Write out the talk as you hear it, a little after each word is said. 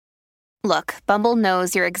Look, Bumble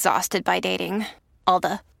knows you're exhausted by dating. All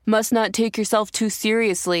the must not take yourself too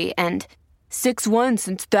seriously and 6'1"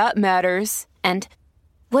 since that matters. And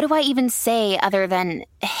what do I even say other than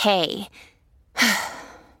hey?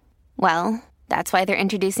 Well, that's why they're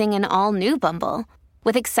introducing an all-new Bumble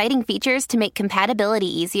with exciting features to make compatibility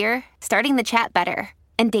easier, starting the chat better,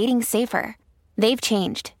 and dating safer. They've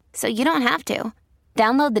changed, so you don't have to.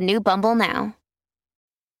 Download the new Bumble now.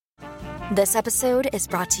 This episode is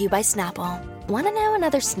brought to you by Snapple. Want to know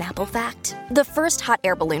another Snapple fact? The first hot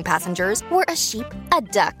air balloon passengers were a sheep, a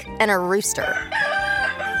duck, and a rooster.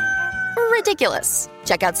 Ridiculous.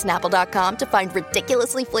 Check out Snapple.com to find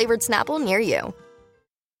ridiculously flavored Snapple near you.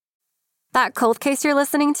 That cold case you're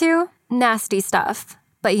listening to? Nasty stuff.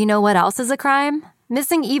 But you know what else is a crime?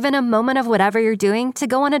 Missing even a moment of whatever you're doing to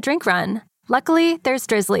go on a drink run. Luckily, there's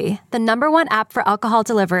Drizzly, the #1 app for alcohol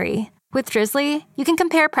delivery. With Drizzly, you can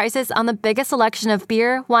compare prices on the biggest selection of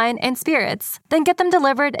beer, wine, and spirits, then get them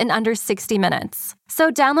delivered in under 60 minutes.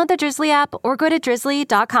 So download the Drizzly app or go to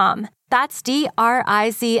drizzly.com. That's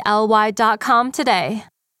DRIZLY.com today.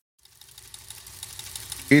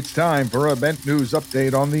 It's time for a Bent News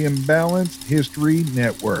update on the Imbalanced History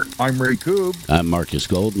Network. I'm Ray Koob. I'm Marcus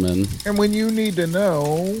Goldman. And when you need to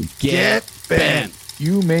know, get bent.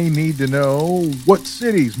 You may need to know what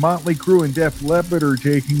cities Motley Crue and Def Leppard are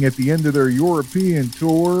taking at the end of their European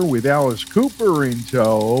tour with Alice Cooper in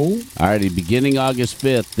tow. Alrighty, beginning August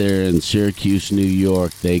 5th, they're in Syracuse, New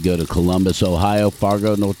York. They go to Columbus, Ohio,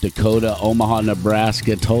 Fargo, North Dakota, Omaha,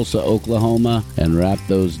 Nebraska, Tulsa, Oklahoma, and wrap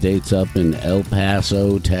those dates up in El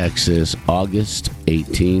Paso, Texas, August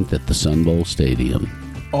 18th at the Sun Bowl Stadium.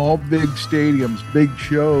 All big stadiums, big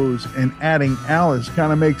shows, and adding Alice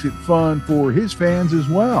kind of makes it fun for his fans as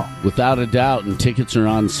well. Without a doubt, and tickets are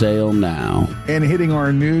on sale now. And hitting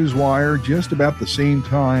our news wire just about the same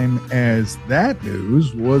time as that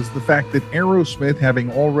news was the fact that Aerosmith, having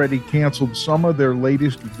already canceled some of their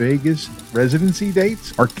latest Vegas residency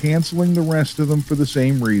dates, are canceling the rest of them for the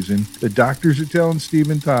same reason. The doctors are telling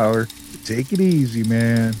Steven Tyler, take it easy,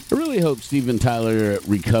 man. I really hope Steven Tyler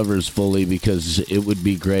recovers fully, because it would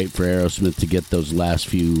be great for Aerosmith to get those last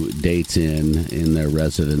few dates in their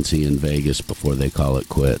residency in Vegas before they call it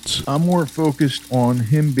quits. I'm more focused on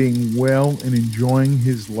him being well and enjoying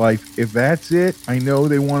his life. If that's it, I know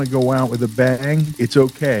they want to go out with a bang. It's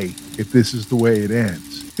okay if this is the way it ends.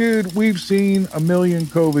 Dude, we've seen a million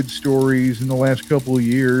COVID stories in the last couple of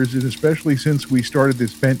years, and especially since we started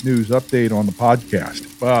this Bent News update on the podcast.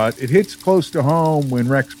 But it hits close to home when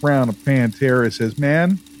Rex Brown of Pantera says,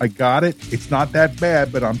 man, I got it. It's not that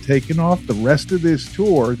bad, but I'm taking off the rest of this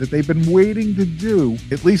tour that they've been waiting to do,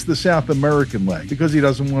 at least the South American leg, because he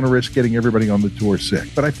doesn't want to risk getting everybody on the tour sick.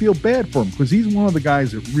 But I feel bad for him, because he's one of the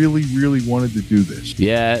guys that really, really wanted to do this.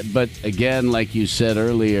 Yeah, but again, like you said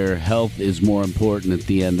earlier, health is more important at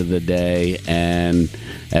the end of the day. And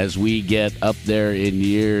as we get up there in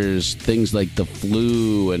years, things like the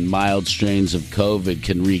flu and mild strains of COVID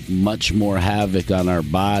can wreak much more havoc on our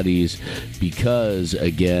bodies, because,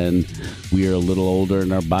 again, we are a little older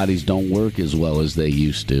and our bodies don't work as well as they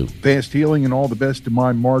used to. Fast healing and all the best to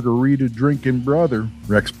my margarita drinking brother,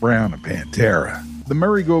 Rex Brown of Pantera. The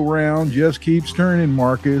merry-go-round just keeps turning,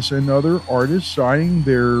 Marcus, and other artists signing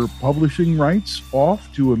their publishing rights off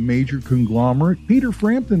to a major conglomerate. Peter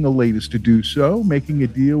Frampton, the latest to do so, making a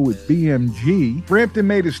deal with BMG. Frampton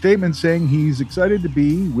made a statement saying he's excited to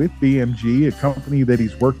be with BMG, a company that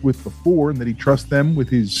he's worked with before, and that he trusts them with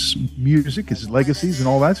his music, his legacies, and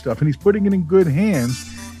all that stuff. And he's putting it in good hands,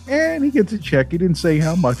 and he gets a check. He didn't say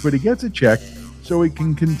how much, but he gets a check so he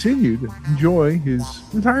can continue to enjoy his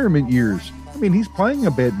retirement years. I mean, he's playing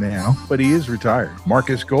a bit now, but he is retired.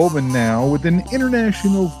 Marcus Goldman now with an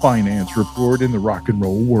international finance report in the rock and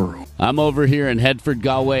roll world. I'm over here in Headford,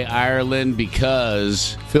 Galway, Ireland,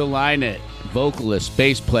 because Phil Lynott, vocalist,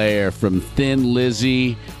 bass player from Thin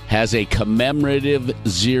Lizzy, has a commemorative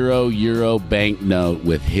 €0 banknote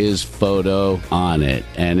with his photo on it.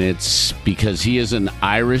 And it's because he is an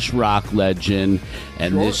Irish rock legend,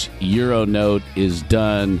 and this Euro note is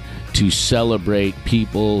done to celebrate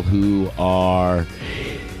people who are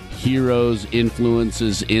heroes,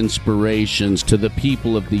 influences, inspirations to the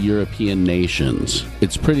people of the European nations.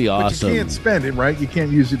 It's pretty awesome. But you can't spend it, right? You can't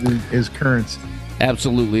use it as currency.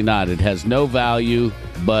 Absolutely not. It has no value.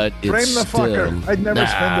 but it's Frame the still... fucker. I'd never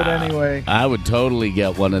spend it anyway. I would totally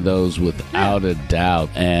get one of those without a doubt.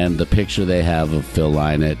 And the picture they have of Phil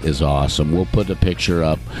Lynott is awesome. We'll put a picture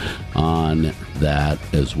up on that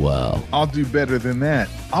as well. I'll do better than that.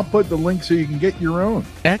 I'll put the link so you can get your own.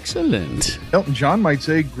 Excellent. Elton John might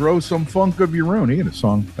say, grow some funk of your own. He had a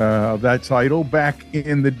song of that title back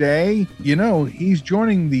in the day. You know, he's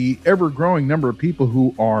joining the ever-growing number of people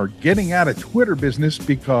who are getting out of Twitter business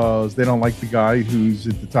because they don't like the guy who's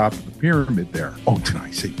at the top of the pyramid there. Oh, did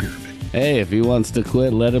I say pyramid? Hey, if he wants to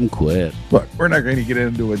quit, let him quit. Look, we're not going to get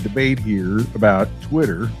into a debate here about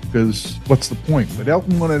Twitter because what's the point? But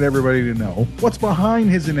Elton wanted everybody to know what's behind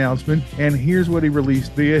his announcement, and here's what he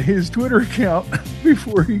released via his Twitter account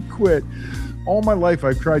before he quit. All my life,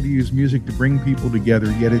 I've tried to use music to bring people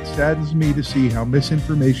together, yet it saddens me to see how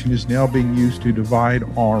misinformation is now being used to divide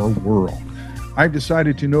our world. I've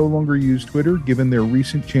decided to no longer use Twitter, given their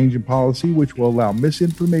recent change in policy, which will allow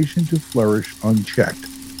misinformation to flourish unchecked.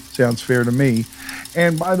 Sounds fair to me.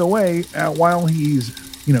 And by the way, while he's,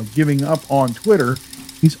 giving up on Twitter,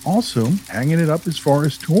 he's also hanging it up as far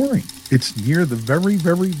as touring. It's near the very,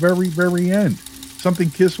 very, very, very end. Something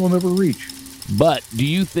Kiss will never reach. But do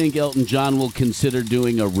you think Elton John will consider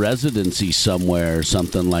doing a residency somewhere or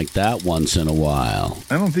something like that once in a while?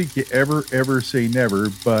 I don't think you ever say never,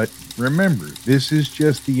 but remember, this is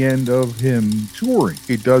just the end of him touring.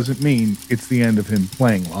 It doesn't mean it's the end of him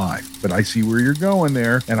playing live. But I see where you're going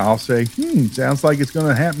there, and I'll say, sounds like it's going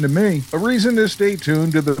to happen to me. A reason to stay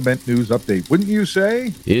tuned to the Bent News Update, wouldn't you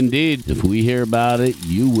say? Indeed. If we hear about it,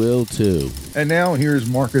 you will too. And now here's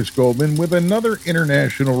Marcus Goldman with another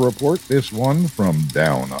international report, this one from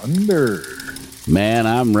Down Under. Man,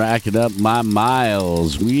 I'm racking up my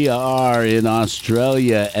miles. We are in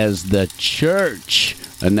Australia as The Church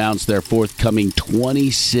announced their forthcoming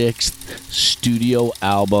 26th studio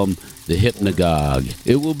album, The Hypnagogue.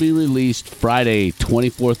 It will be released Friday,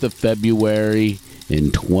 24th of February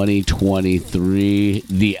in 2023.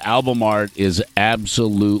 The album art is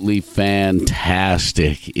absolutely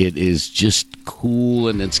fantastic. It is just cool,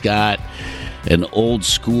 and it's got an old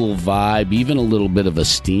school vibe, even a little bit of a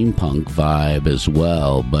steampunk vibe as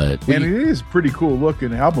well. And it is pretty cool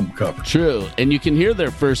looking album cover. True. And you can hear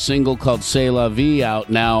their first single called C'est La Vie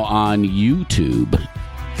out now on YouTube.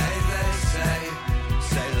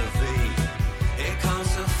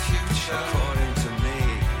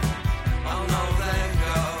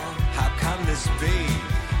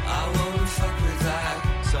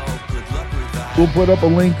 We'll put up a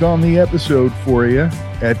link on the episode for you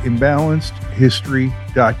at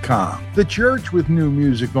imbalancedhistory.com. The Church with new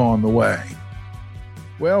music on the way.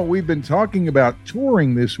 Well, we've been talking about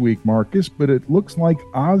touring this week, Marcus, but it looks like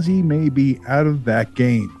Ozzy may be out of that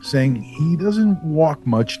game, saying he doesn't walk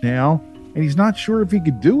much now, and he's not sure if he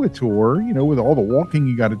could do a tour, with all the walking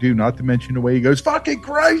you got to do, not to mention the way he goes fucking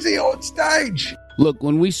crazy on stage. Look,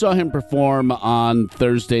 when we saw him perform on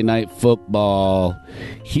Thursday Night Football,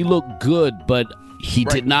 he looked good, but he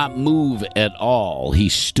did not move at all. He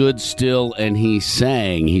stood still and he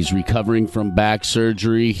sang. He's recovering from back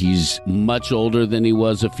surgery. He's much older than he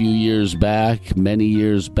was a few years back, many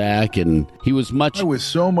years back, and he was much... I was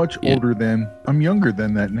so much older then. I'm younger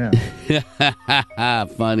than that now.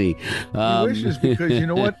 Funny. He wishes, because you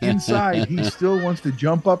know what? Inside, he still wants to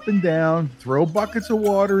jump up and down, throw buckets of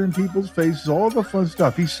water in people's faces, all the fun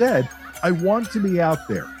stuff. He said, I want to be out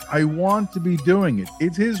there. I want to be doing it.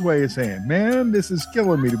 It's his way of saying, man, this is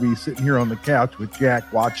killing me to be sitting here on the couch with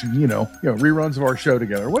Jack watching, reruns of our show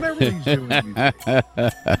together, whatever he's doing.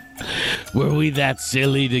 Were we that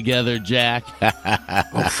silly together, Jack?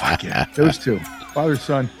 Oh, fuck yeah. Those two, father,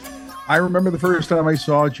 son. I remember the first time I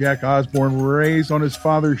saw Jack Osbourne raised on his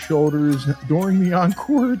father's shoulders during the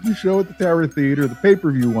encore at the show at the Tower Theater, the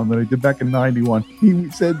pay-per-view one that I did back in 91.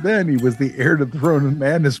 He said then he was the heir to the throne of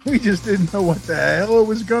madness. We just didn't know what the hell it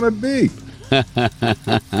was going to be.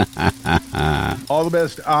 All the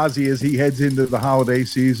best, Ozzy, as he heads into the holiday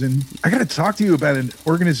season. I got to talk to you about an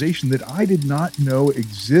organization that I did not know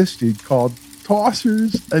existed called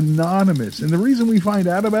Tossers Anonymous. And the reason we find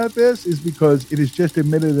out about this is because it has just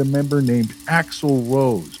admitted a member named Axl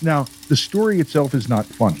Rose. Now, the story itself is not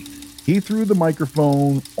funny. He threw the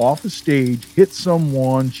microphone off a stage, hit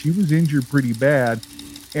someone. She was injured pretty bad.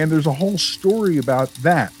 And there's a whole story about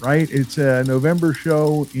that, right? It's a November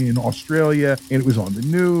show in Australia, and it was on the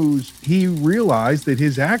news. He realized that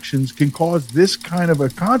his actions can cause this kind of a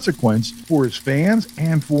consequence for his fans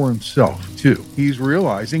and for himself, too. He's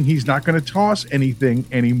realizing he's not going to toss anything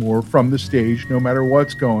anymore from the stage, no matter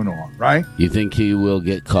what's going on, right? You think he will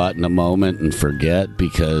get caught in a moment and forget,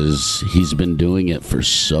 because he's been doing it for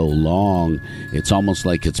so long? It's almost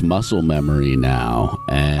like it's muscle memory now.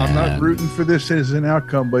 And I'm not rooting for this as an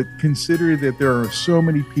outcome, but consider that there are so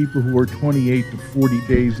many people who are 28 to 40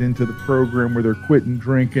 days into the program where they're quitting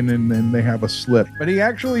drinking and then they have a slip. But he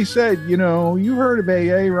actually said, you know, you heard of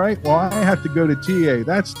AA, right? Well, I have to go to TA.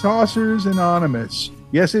 That's Tossers Anonymous.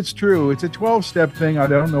 Yes, it's true. It's a 12-step thing. I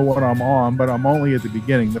don't know what I'm on, but I'm only at the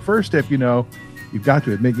beginning. The first step, you know, you've got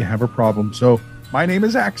to admit you have a problem. So my name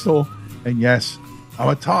is Axel, and yes, I'm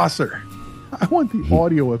a tosser. I want the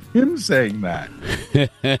audio of him saying that.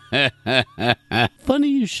 Funny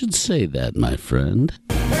you should say that, my friend.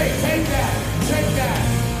 Hey, take that! Take that!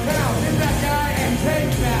 Now, hit that guy and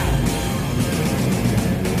take that!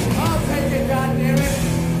 I'll take it, goddammit!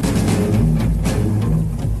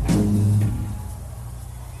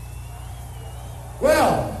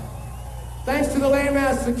 Well, thanks to the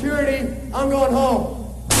lame-ass security, I'm going home.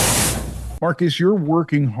 Marcus, you're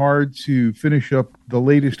working hard to finish up the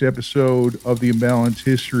latest episode of The Imbalanced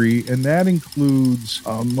History, and that includes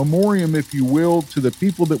a memoriam, if you will, to the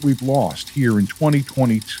people that we've lost here in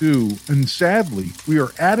 2022. And sadly, we are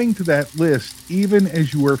adding to that list even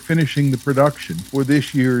as you are finishing the production for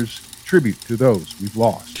this year's tribute to those we've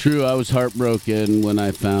lost. True, I was heartbroken when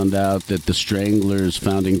I found out that the Stranglers'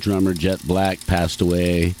 founding drummer Jet Black passed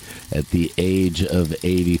away at the age of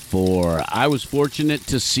 84. I was fortunate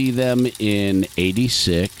to see them in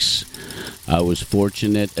 86. I was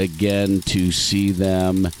fortunate again to see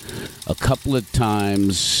them a couple of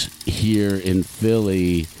times here in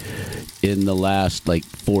Philly in the last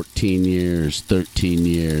 13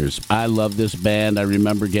 years. I love this band. I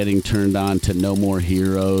remember getting turned on to No More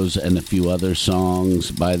Heroes and a few other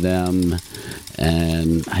songs by them,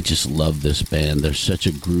 and I just love this band. They're such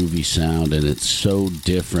a groovy sound, and it's so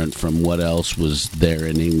different from what else was there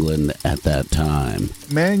in England at that time.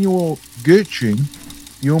 Manuel Göttsching,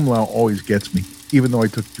 the umlaut always gets me, even though I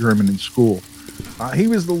took German in school. He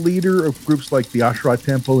was the leader of groups like the Ashra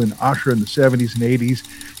Temple and Ashra in the 70s and 80s,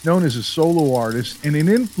 known as a solo artist and an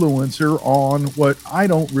influencer on what I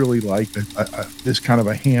don't really like, this kind of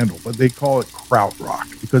a handle, but they call it krautrock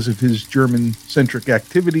because of his German-centric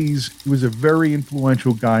activities. He was a very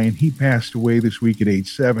influential guy, and he passed away this week at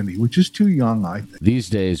age 70, which is too young, I think. These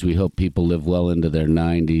days, we hope people live well into their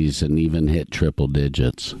 90s and even hit triple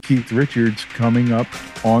digits. Keith Richards coming up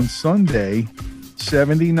on Sunday,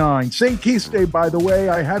 79. St. Keith's Day, by the way.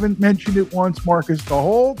 I haven't mentioned it once, Marcus, the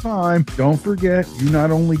whole time. Don't forget, you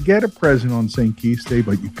not only get a present on St. Keith's Day,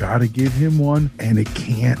 but you got to give him one, and it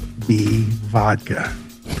can't be vodka.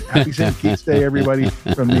 Happy St. Keith's Day, everybody,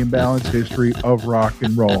 from the Imbalanced History of Rock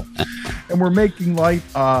and Roll. And we're making light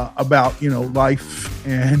about, life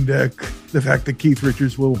and the fact that Keith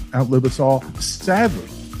Richards will outlive us all. Sadly,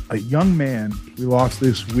 a young man we lost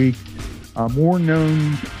this week, more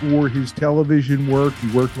known for his television work. He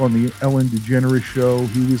worked on the Ellen DeGeneres Show.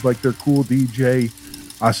 He was like their cool DJ.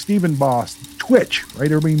 Stephen Boss, Twitch,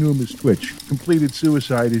 right? Everybody knew him as Twitch. Completed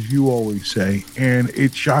suicide, as you always say. And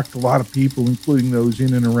it shocked a lot of people, including those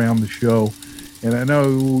in and around the show. And I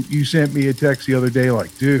know you sent me a text the other day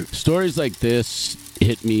like, dude. Stories like this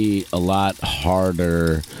hit me a lot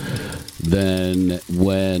harder than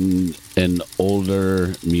when an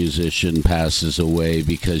older musician passes away,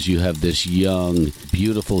 because you have this young,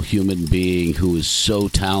 beautiful human being who is so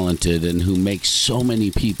talented and who makes so many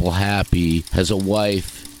people happy, has a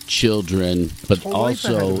wife, children, but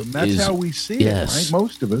also that's how we see it, right?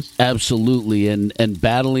 Most of us. Absolutely, and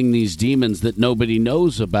battling these demons that nobody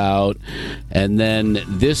knows about, and then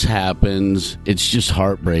this happens. It's just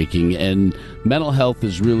heartbreaking. And mental health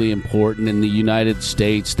is really important. In the United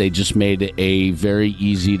States, they just made a very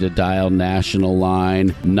easy to dial national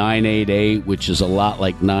line, 988, which is a lot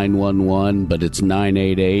like 911, but it's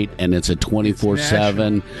 988, and it's a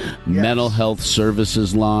 24/7 mental health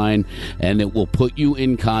services line, and it will put you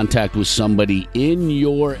in contact with somebody in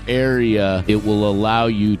your area. It will allow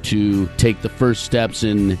you to take the first steps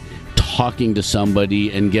in talking to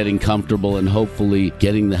somebody and getting comfortable and hopefully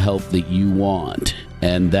getting the help that you want.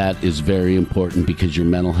 And that is very important because your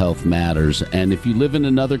mental health matters. And if you live in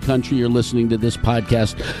another country or listening to this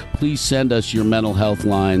podcast, please send us your mental health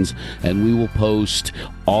lines, and we will post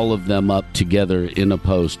all of them up together in a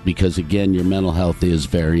post, because, again, your mental health is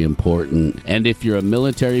very important. And if you're a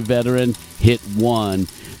military veteran, hit 1.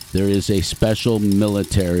 there is a special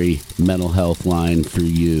military mental health line for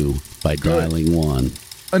you by dialing 1.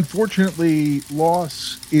 Unfortunately,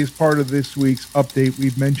 loss is part of this week's update.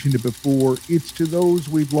 We've mentioned it before. It's to those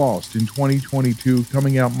we've lost in 2022,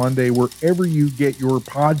 coming out Monday, wherever you get your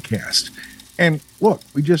podcast. And look,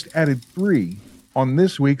 we just added 3 on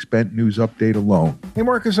this week's Bent News Update alone. Hey,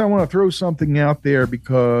 Marcus, I want to throw something out there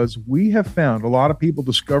because we have found a lot of people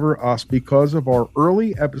discover us because of our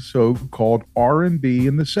early episode called R&B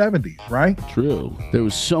in the 70s, right? True. There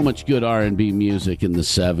was so much good R&B music in the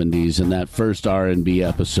 70s, and that first R&B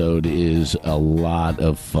episode is a lot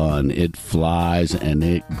of fun. It flies and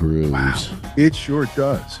it grooves. Wow, it sure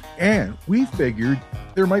does. And we figured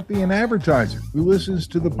there might be an advertiser who listens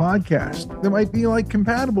to the podcast that might be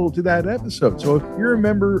compatible to that episode. So if you're a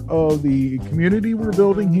member of the community we're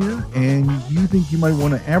building here and you think you might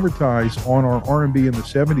want to advertise on our R&B in the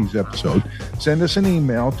 70s episode, send us an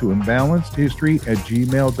email to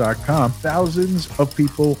imbalancedhistory@gmail.com. Thousands of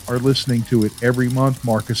people are listening to it every month,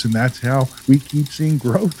 Marcus, and that's how we keep seeing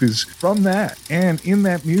growth is from that and in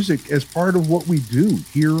that music as part of what we do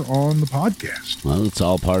here on the podcast. Well, it's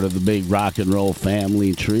all part of the big rock and roll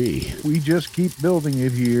family tree. We just keep building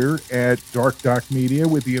it here at Dark Doc Media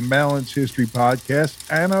with the Imbalanced History Podcast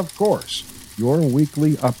and, of course, your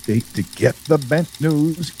weekly update to get the Bent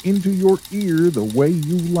News into your ear the way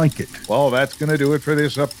you like it. Well, that's going to do it for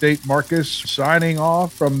this update, Marcus. Signing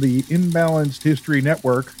off from the Imbalanced History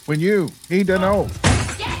Network when you need to know.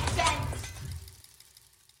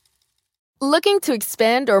 Looking to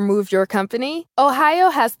expand or move your company? Ohio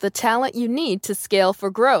has the talent you need to scale for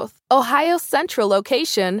growth. Ohio's central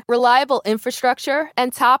location, reliable infrastructure,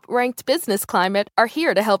 and top-ranked business climate are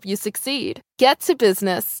here to help you succeed. Get to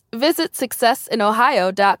business. Visit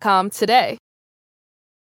successinohio.com today.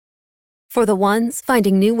 For the ones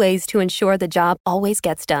finding new ways to ensure the job always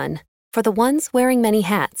gets done. For the ones wearing many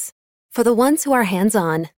hats. For the ones who are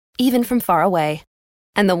hands-on, even from far away.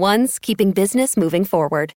 And the ones keeping business moving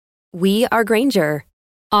forward. We are Grainger,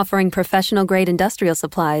 offering professional-grade industrial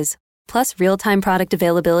supplies, plus real-time product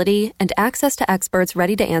availability and access to experts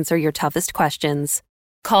ready to answer your toughest questions.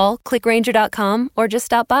 Call, click Grainger.com, or just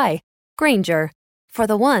stop by. Grainger, for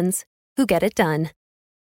the ones who get it done.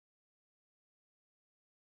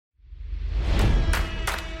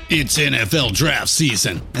 It's NFL draft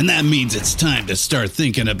season, and that means it's time to start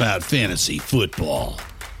thinking about fantasy football.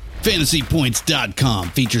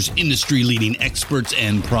 FantasyPoints.com features industry-leading experts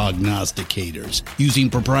and prognosticators using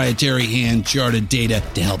proprietary hand-charted data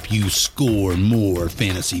to help you score more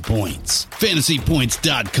fantasy points.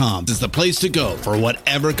 FantasyPoints.com is the place to go for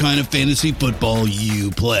whatever kind of fantasy football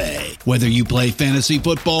you play. Whether you play fantasy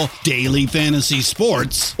football, daily fantasy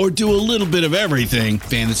sports, or do a little bit of everything,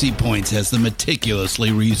 Fantasy Points has the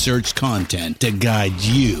meticulously researched content to guide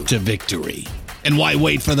you to victory. And why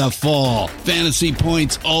wait for the fall? Fantasy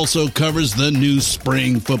Points also covers the new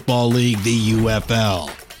spring football league, the UFL.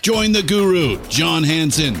 Join the guru, John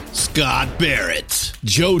Hansen, Scott Barrett,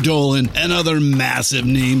 Joe Dolan, and other massive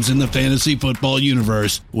names in the fantasy football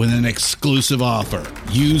universe with an exclusive offer.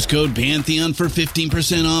 Use code Pantheon for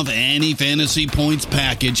 15% off any Fantasy Points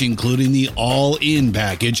package, including the all-in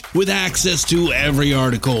package, with access to every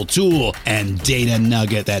article, tool, and data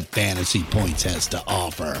nugget that Fantasy Points has to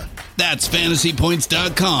offer. That's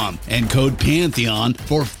FantasyPoints.com and code Pantheon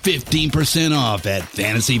for 15% off at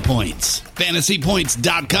Fantasy Points.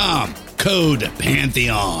 FantasyPoints.com, code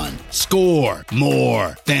Pantheon. Score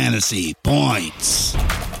more fantasy points.